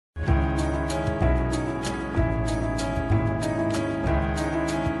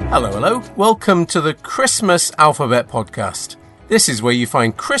Hello. Welcome to the Christmas Alphabet Podcast. This is where you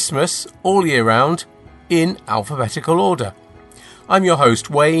find Christmas all year round in alphabetical order. I'm your host,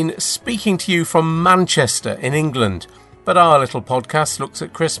 Wayne, speaking to you from Manchester in England. But our little podcast looks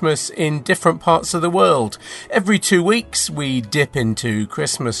at Christmas in different parts of the world. Every 2 weeks, we dip into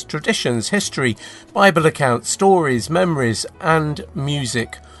Christmas traditions, history, Bible accounts, stories, memories, and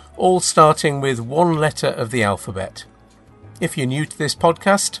music, all starting with one letter of the alphabet. If you're new to this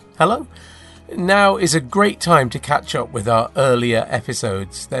podcast, hello. Now is a great time to catch up with our earlier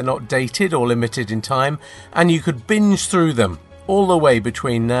episodes. They're not dated or limited in time, and you could binge through them all the way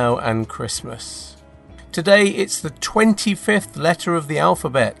between now and Christmas. Today it's the 25th letter of the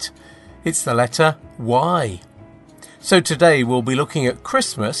alphabet. It's the letter Y. So today we'll be looking at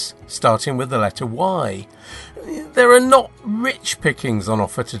Christmas, starting with the letter Y. There are not rich pickings on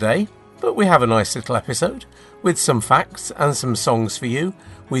offer today, but we have a nice little episode with some facts and some songs for you,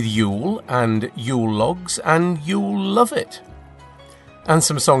 with Yule and Yule logs, and you'll love it. And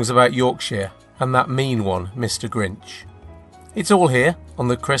some songs about Yorkshire and that mean one, Mr. Grinch. It's all here on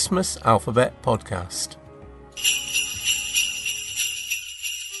the Christmas Alphabet Podcast,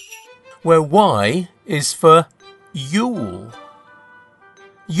 where Y is for Yule.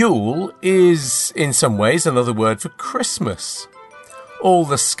 Yule is, in some ways, another word for Christmas. All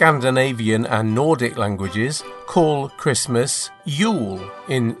the Scandinavian and Nordic languages call Christmas Yule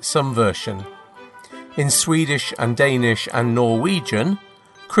in some version. In Swedish and Danish and Norwegian,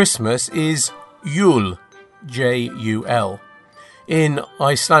 Christmas is Jul, J-U-L. In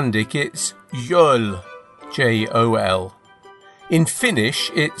Icelandic, it's Jol, J-O-L. In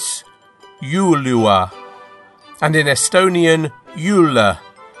Finnish, it's Joulua. And in Estonian, Jula.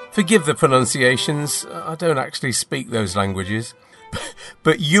 Forgive the pronunciations, I don't actually speak those languages.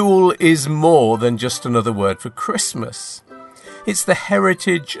 But Yule is more than just another word for Christmas. It's the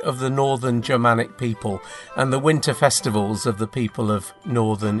heritage of the northern Germanic people and the winter festivals of the people of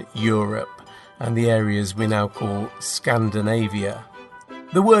northern Europe and the areas we now call Scandinavia.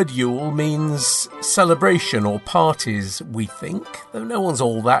 The word Yule means celebration or parties, we think, though no one's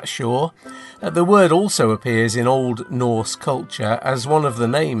all that sure. The word also appears in Old Norse culture as one of the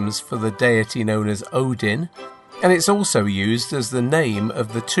names for the deity known as Odin, and it's also used as the name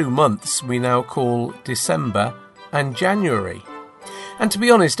of the 2 months we now call December and January. And to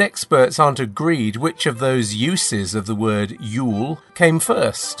be honest, experts aren't agreed which of those uses of the word Yule came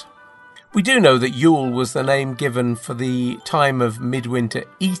first. We do know that Yule was the name given for the time of midwinter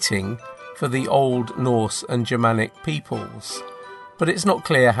eating for the Old Norse and Germanic peoples, but it's not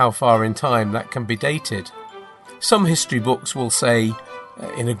clear how far in time that can be dated. Some history books will say,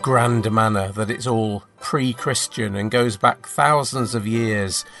 in a grand manner, that it's all pre-Christian and goes back thousands of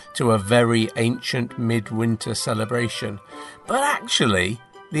years to a very ancient midwinter celebration. But actually,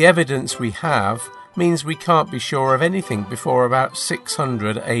 the evidence we have means we can't be sure of anything before about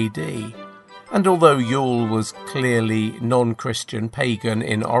 600 AD. And although Yule was clearly non-Christian, pagan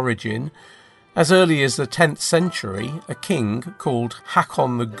in origin, as early as the 10th century, a king called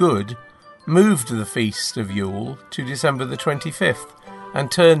Hakon the Good moved the feast of Yule to December the 25th and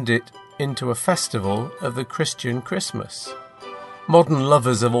turned it into a festival of the Christian Christmas. Modern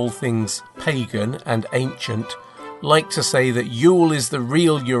lovers of all things pagan and ancient like to say that Yule is the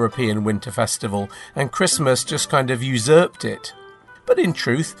real European winter festival and Christmas just kind of usurped it. But in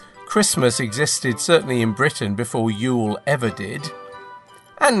truth, Christmas existed certainly in Britain before Yule ever did.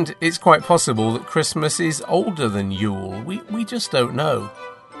 And it's quite possible that Christmas is older than Yule. We just don't know.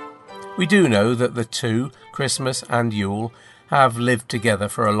 We do know that the two, Christmas and Yule, have lived together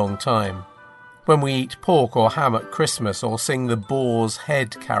for a long time. When we eat pork or ham at Christmas or sing the Boar's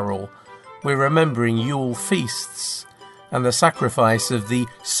Head carol, we're remembering Yule feasts and the sacrifice of the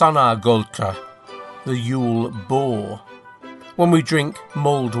Sannagolta, the Yule boar. When we drink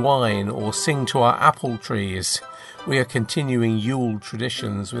mulled wine or sing to our apple trees, we are continuing Yule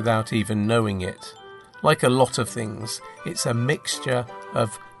traditions without even knowing it. Like a lot of things, it's a mixture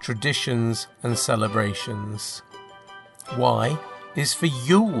of traditions and celebrations. Y is for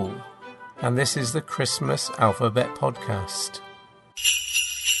Yule, and this is the Christmas Alphabet Podcast.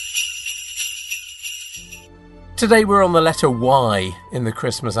 Today we're on the letter Y in the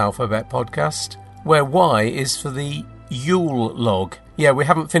Christmas Alphabet Podcast, where Y is for the Yule log. Yeah, we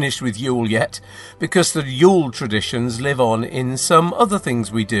haven't finished with Yule yet, because the Yule traditions live on in some other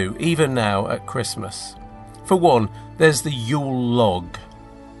things we do, even now at Christmas. For one, there's the Yule log.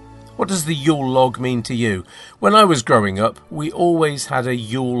 What does the Yule log mean to you? When I was growing up, we always had a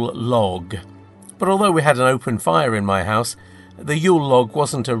Yule log. But although we had an open fire in my house, the Yule log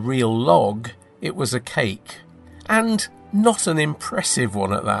wasn't a real log, it was a cake. And not an impressive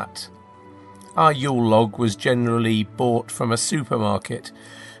one at that. Our Yule log was generally bought from a supermarket,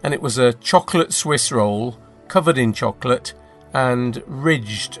 and it was a chocolate Swiss roll covered in chocolate and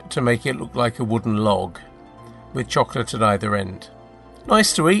ridged to make it look like a wooden log, with chocolate at either end.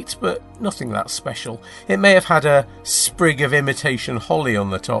 Nice to eat, but nothing that special. It may have had a sprig of imitation holly on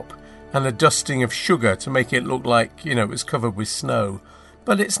the top and a dusting of sugar to make it look like, it was covered with snow,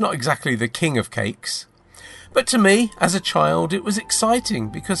 but it's not exactly the king of cakes. But to me, as a child, it was exciting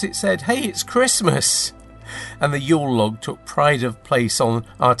because it said, hey, it's Christmas! And the Yule log took pride of place on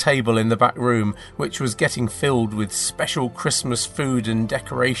our table in the back room, which was getting filled with special Christmas food and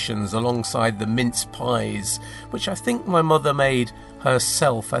decorations alongside the mince pies, which I think my mother made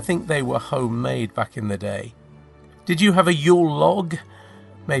herself. I think they were homemade back in the day. Did you have a Yule log?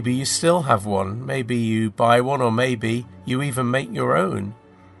 Maybe you still have one. Maybe you buy one, or maybe you even make your own.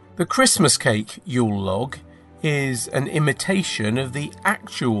 The Christmas cake Yule log is an imitation of the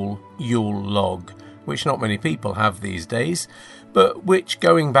actual Yule log, which not many people have these days, but which,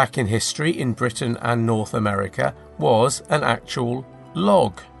 going back in history in Britain and North America, was an actual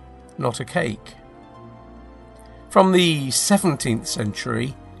log, not a cake. From the 17th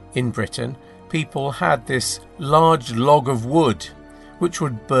century in Britain, people had this large log of wood, which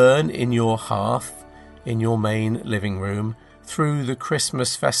would burn in your hearth, in your main living room, through the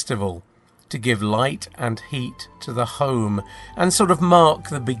Christmas festival, to give light and heat to the home and sort of mark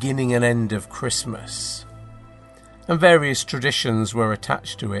the beginning and end of Christmas. And various traditions were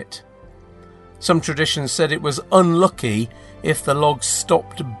attached to it. Some traditions said it was unlucky if the log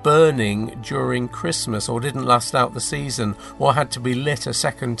stopped burning during Christmas or didn't last out the season or had to be lit a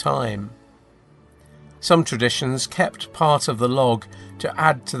second time. Some traditions kept part of the log to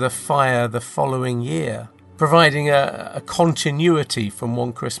add to the fire the following year, providing a continuity from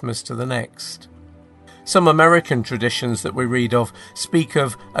one Christmas to the next. Some American traditions that we read of speak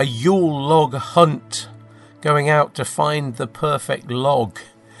of a Yule log hunt, going out to find the perfect log,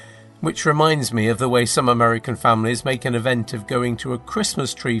 which reminds me of the way some American families make an event of going to a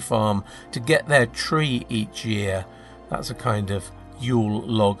Christmas tree farm to get their tree each year. That's a kind of Yule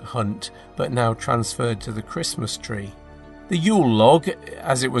log hunt, but now transferred to the Christmas tree. The Yule log,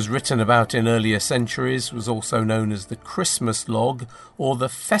 as it was written about in earlier centuries, was also known as the Christmas log or the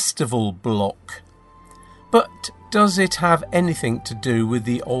festival block. But does it have anything to do with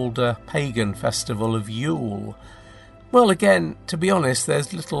the older pagan festival of Yule? Well, again, to be honest,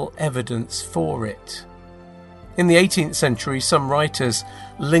 there's little evidence for it. In the 18th century, some writers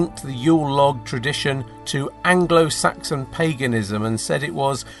linked the Yule log tradition to Anglo-Saxon paganism and said it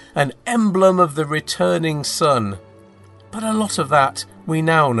was an emblem of the returning sun. But a lot of that, we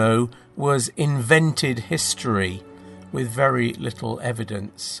now know, was invented history with very little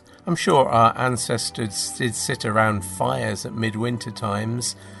evidence. I'm sure our ancestors did sit around fires at midwinter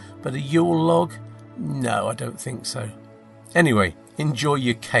times, but a Yule log? No, I don't think so. Anyway, enjoy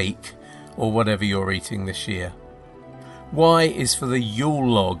your cake or whatever you're eating this year. Y is for the Yule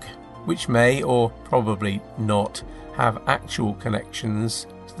log, which may, or probably not, have actual connections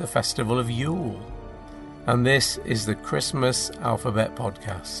to the festival of Yule. And this is the Christmas Alphabet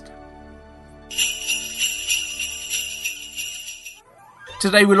Podcast.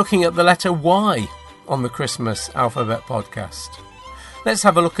 Today we're looking at the letter Y on the Christmas Alphabet Podcast. Let's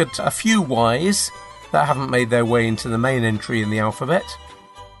have a look at a few Ys that haven't made their way into the main entry in the alphabet.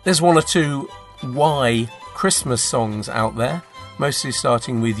 There's one or two Y Christmas songs out there, mostly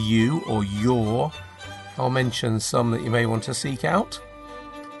starting with you or your. I'll mention some that you may want to seek out.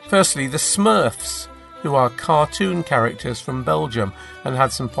 Firstly, the Smurfs, who are cartoon characters from Belgium and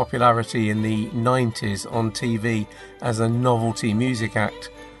had some popularity in the 90s on TV as a novelty music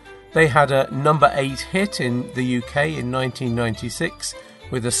act. They had a number 8 hit in the UK in 1996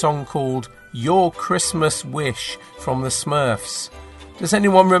 with a song called Your Christmas Wish from the Smurfs. Does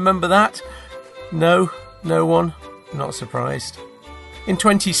anyone remember that? No? No one? Not surprised. In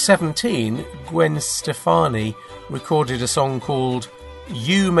 2017, Gwen Stefani recorded a song called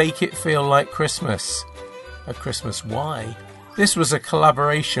You Make It Feel Like Christmas. A Christmas Y. This was a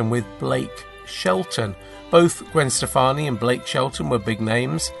collaboration with Blake Shelton. Both Gwen Stefani and Blake Shelton were big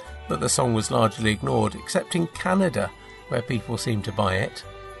names, but the song was largely ignored, except in Canada, where people seem to buy it.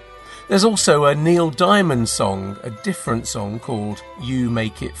 There's also a Neil Diamond song, a different song called You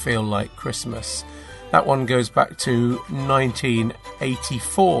Make It Feel Like Christmas. That one goes back to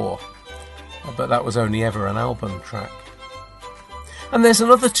 1984, but that was only ever an album track. And there's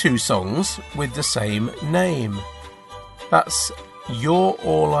another 2 songs with the same name. That's You're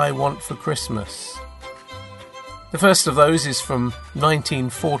All I Want for Christmas. The first of those is from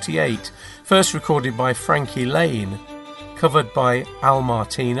 1948, first recorded by Frankie Lane. covered by Al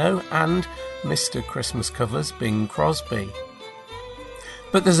Martino and Mr. Christmas Covers Bing Crosby.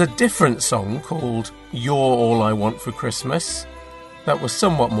 But there's a different song called You're All I Want for Christmas that was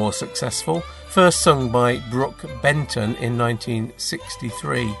somewhat more successful, first sung by Brooke Benton in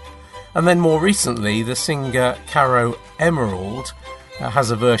 1963. And then more recently, the singer Caro Emerald has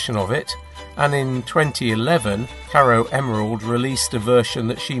a version of it. And in 2011, Caro Emerald released a version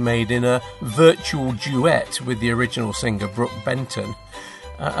that she made in a virtual duet with the original singer Brooke Benton.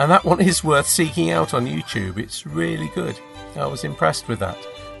 And that one is worth seeking out on YouTube. It's really good. I was impressed with that.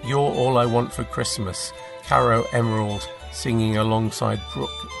 You're All I Want for Christmas. Caro Emerald singing alongside Brooke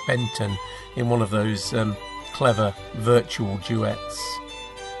Benton in one of those clever virtual duets.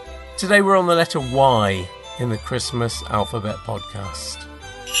 Today we're on the letter Y in the Christmas Alphabet Podcast.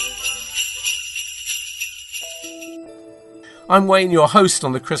 I'm Wayne, your host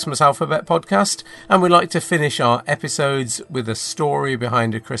on the Christmas Alphabet Podcast, and we like to finish our episodes with a story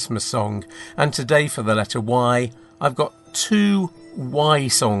behind a Christmas song. And today for the letter Y, I've got 2 Y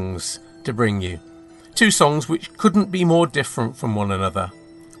songs to bring you. 2 songs which couldn't be more different from one another.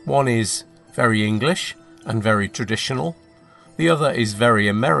 One is very English and very traditional. The other is very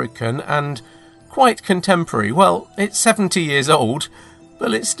American and quite contemporary. Well, it's 70 years old,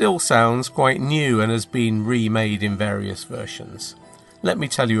 but it still sounds quite new and has been remade in various versions. Let me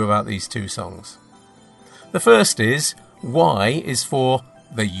tell you about these 2 songs. The first is Y is for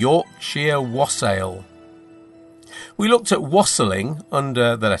the Yorkshire Wassail. We looked at wassailing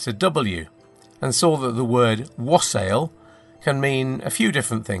under the letter W and saw that the word wassail can mean a few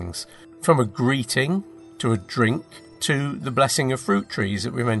different things, from a greeting to a drink to the blessing of fruit trees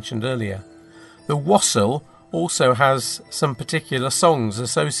that we mentioned earlier. The wassail also has some particular songs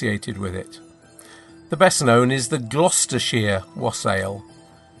associated with it. The best known is the Gloucestershire Wassail,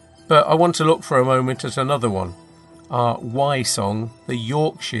 but I want to look for a moment at another one, our Y song, the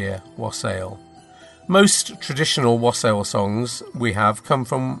Yorkshire Wassail. Most traditional wassail songs we have come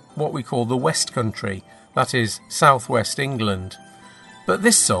from what we call the West Country, that is, southwest England. But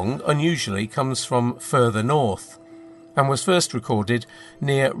this song, unusually, comes from further north, and was first recorded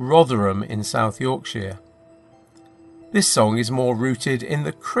near Rotherham in South Yorkshire. This song is more rooted in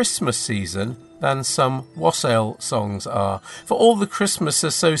the Christmas season than some wassail songs are. For all the Christmas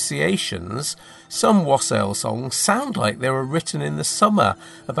associations, some wassail songs sound like they were written in the summer,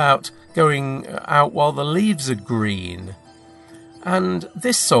 about going out while the leaves are green. And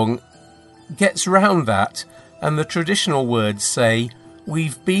this song gets round that, and the traditional words say,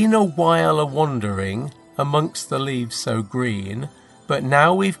 "We've been a while a-wandering amongst the leaves so green, but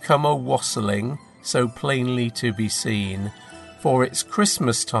now we've come a-wassailing so plainly to be seen. For it's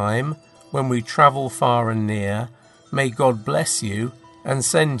Christmas time, when we travel far and near. May God bless you and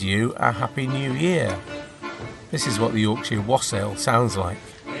send you a happy new year." This is what the Yorkshire Wassail sounds like.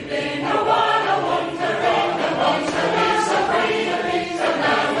 We've been a while a-wandering amongst the leaves so green, but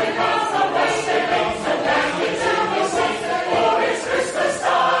now we've come a-wassailing so plainly to be seen. For it's Christmas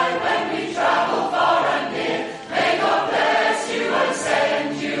time, when we travel far and near. May God bless you and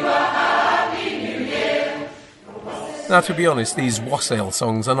send you a happy new year. Now, to be honest, these wassail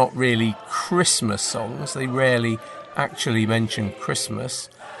songs are not really Christmas songs. They rarely actually mention Christmas,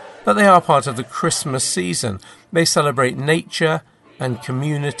 but they are part of the Christmas season. They celebrate nature and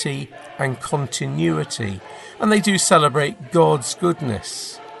community and continuity, and they do celebrate God's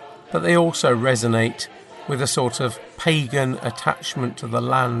goodness. But they also resonate with a sort of pagan attachment to the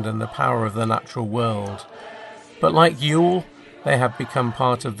land and the power of the natural world. But like Yule, they have become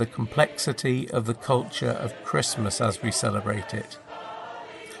part of the complexity of the culture of Christmas as we celebrate it.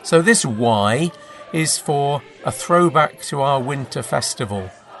 So this Y is for a throwback to our winter festival.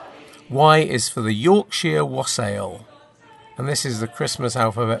 Y is for the Yorkshire Wassail. And this is the Christmas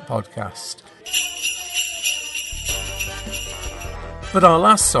Alphabet Podcast. But our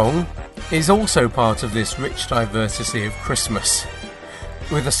last song is also part of this rich diversity of Christmas,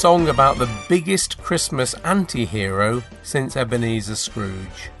 with a song about the biggest Christmas anti-hero since Ebenezer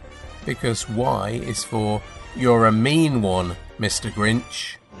Scrooge. Because Y is for You're a Mean One, Mr.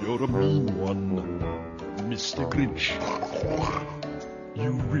 Grinch. You're a mean one, Mr. Grinch.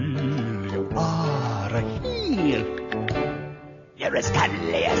 You really are a heel. You're as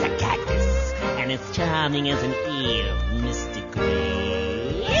cuddly as a cactus and as charming as an eel, Mr.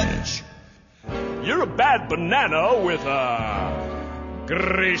 Grinch. You're a bad banana with a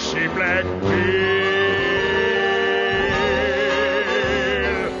greasy black peel.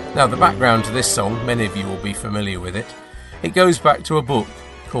 Now, the background to this song, many of you will be familiar with it. It goes back to a book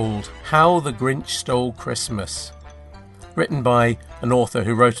called How the Grinch Stole Christmas, written by an author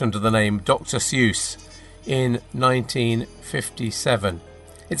who wrote under the name Dr. Seuss in 1957.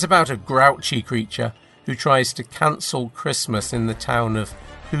 It's about a grouchy creature who tries to cancel Christmas in the town of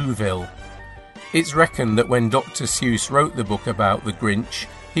Whoville. It's reckoned that when Dr. Seuss wrote the book about the Grinch,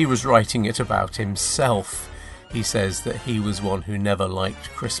 he was writing it about himself. He says that he was one who never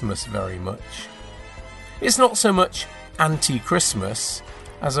liked Christmas very much. It's not so much anti-Christmas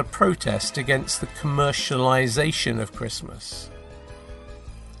as a protest against the commercialisation of Christmas.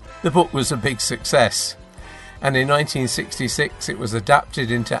 The book was a big success, and in 1966 it was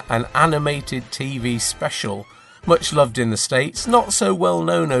adapted into an animated TV special, much loved in the States, not so well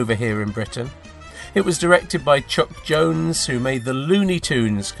known over here in Britain. It was directed by Chuck Jones, who made the Looney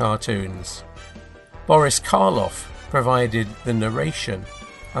Tunes cartoons. Boris Karloff provided the narration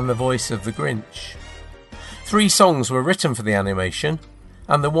and the voice of the Grinch. 3 songs were written for the animation,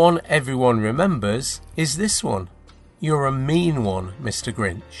 and the one everyone remembers is this one, "You're a Mean One, Mr.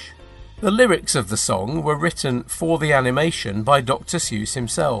 Grinch." The lyrics of the song were written for the animation by Dr. Seuss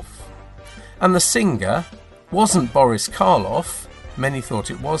himself. And the singer wasn't Boris Karloff, many thought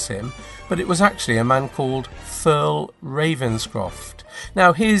it was him, but it was actually a man called Thurl Ravenscroft.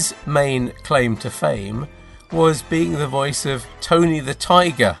 Now, his main claim to fame was being the voice of Tony the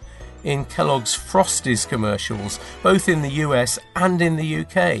Tiger in Kellogg's Frosties commercials, both in the US and in the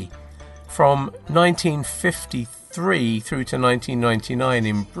UK, from 1953 through to 1999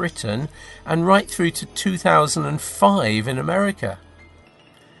 in Britain, and right through to 2005 in America.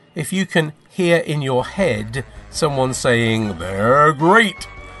 If you can hear in your head someone saying, "They're great,"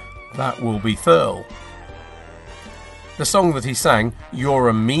 that will be Thurl. The song that he sang, "You're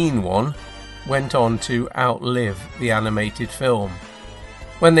a Mean One," went on to outlive the animated film.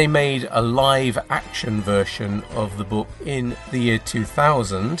 When they made a live-action version of the book in the year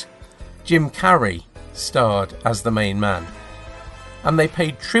 2000, Jim Carrey starred as the main man. And they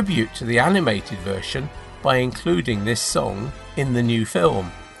paid tribute to the animated version by including this song in the new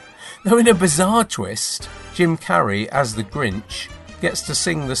film. Though in a bizarre twist, Jim Carrey, as the Grinch, gets to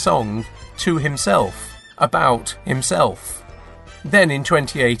sing the song to himself, about himself. Then in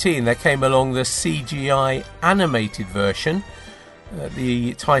 2018 there came along the CGI animated version,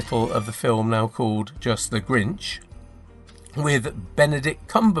 the title of the film now called just The Grinch, with Benedict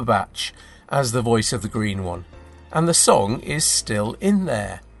Cumberbatch as the voice of the Green One. And the song is still in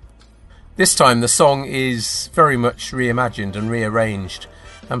there. This time the song is very much reimagined and rearranged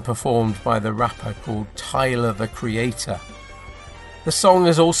and performed by the rapper called Tyler the Creator. The song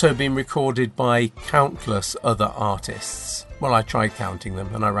has also been recorded by countless other artists. Well, I tried counting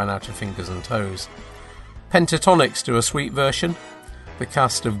them and I ran out of fingers and toes. Pentatonix do a sweet version. The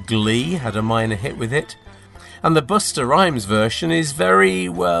cast of Glee had a minor hit with it. And the Busta Rhymes version is very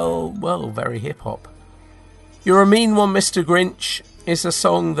hip-hop. You're a Mean One, Mr. Grinch is a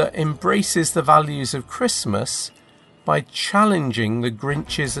song that embraces the values of Christmas by challenging the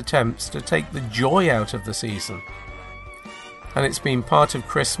Grinch's attempts to take the joy out of the season. And it's been part of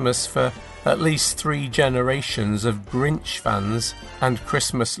Christmas for at least 3 generations of Grinch fans and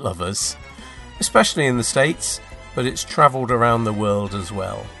Christmas lovers, especially in the States, but it's travelled around the world as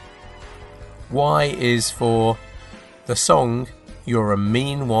well. Y is for the song You're a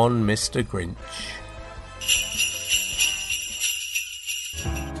Mean One, Mr. Grinch.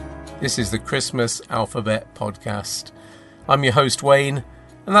 This is the Christmas Alphabet Podcast. I'm your host Wayne,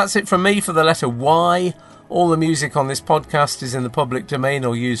 and that's it from me for the letter Y. All the music on this podcast is in the public domain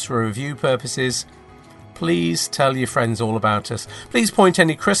or used for review purposes. Please tell your friends all about us. Please point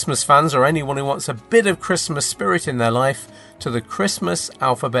any Christmas fans or anyone who wants a bit of Christmas spirit in their life to the Christmas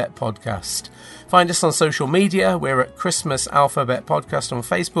Alphabet Podcast. Find us on social media. We're at Christmas Alphabet Podcast on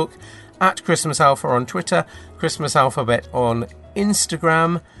Facebook, at Christmas Alpha on Twitter, Christmas Alphabet on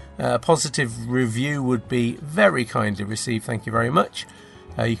Instagram. A positive review would be very kindly received. Thank you very much.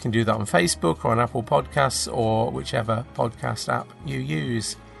 You can do that on Facebook or on Apple Podcasts or whichever podcast app you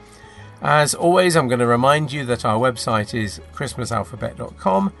use. As always, I'm going to remind you that our website is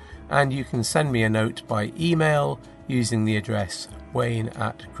christmasalphabet.com, and you can send me a note by email using the address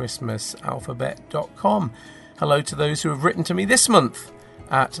wayne@christmasalphabet.com. Hello to those who have written to me this month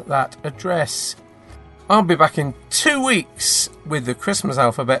at that address. I'll be back in 2 weeks with the Christmas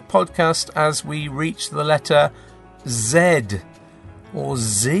Alphabet Podcast as we reach the letter Z, or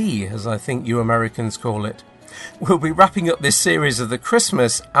Z as I think you Americans call it. We'll be wrapping up this series of the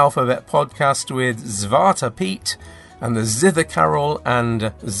Christmas Alphabet Podcast with Zvata Pete and the Zither Carol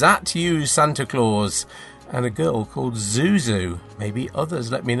and Zat You Santa Claus and a girl called Zuzu. Maybe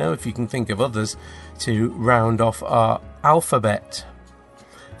others. Let me know if you can think of others to round off our alphabet.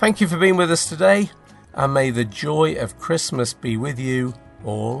 Thank you for being with us today, and may the joy of Christmas be with you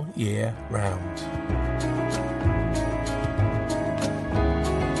all year round.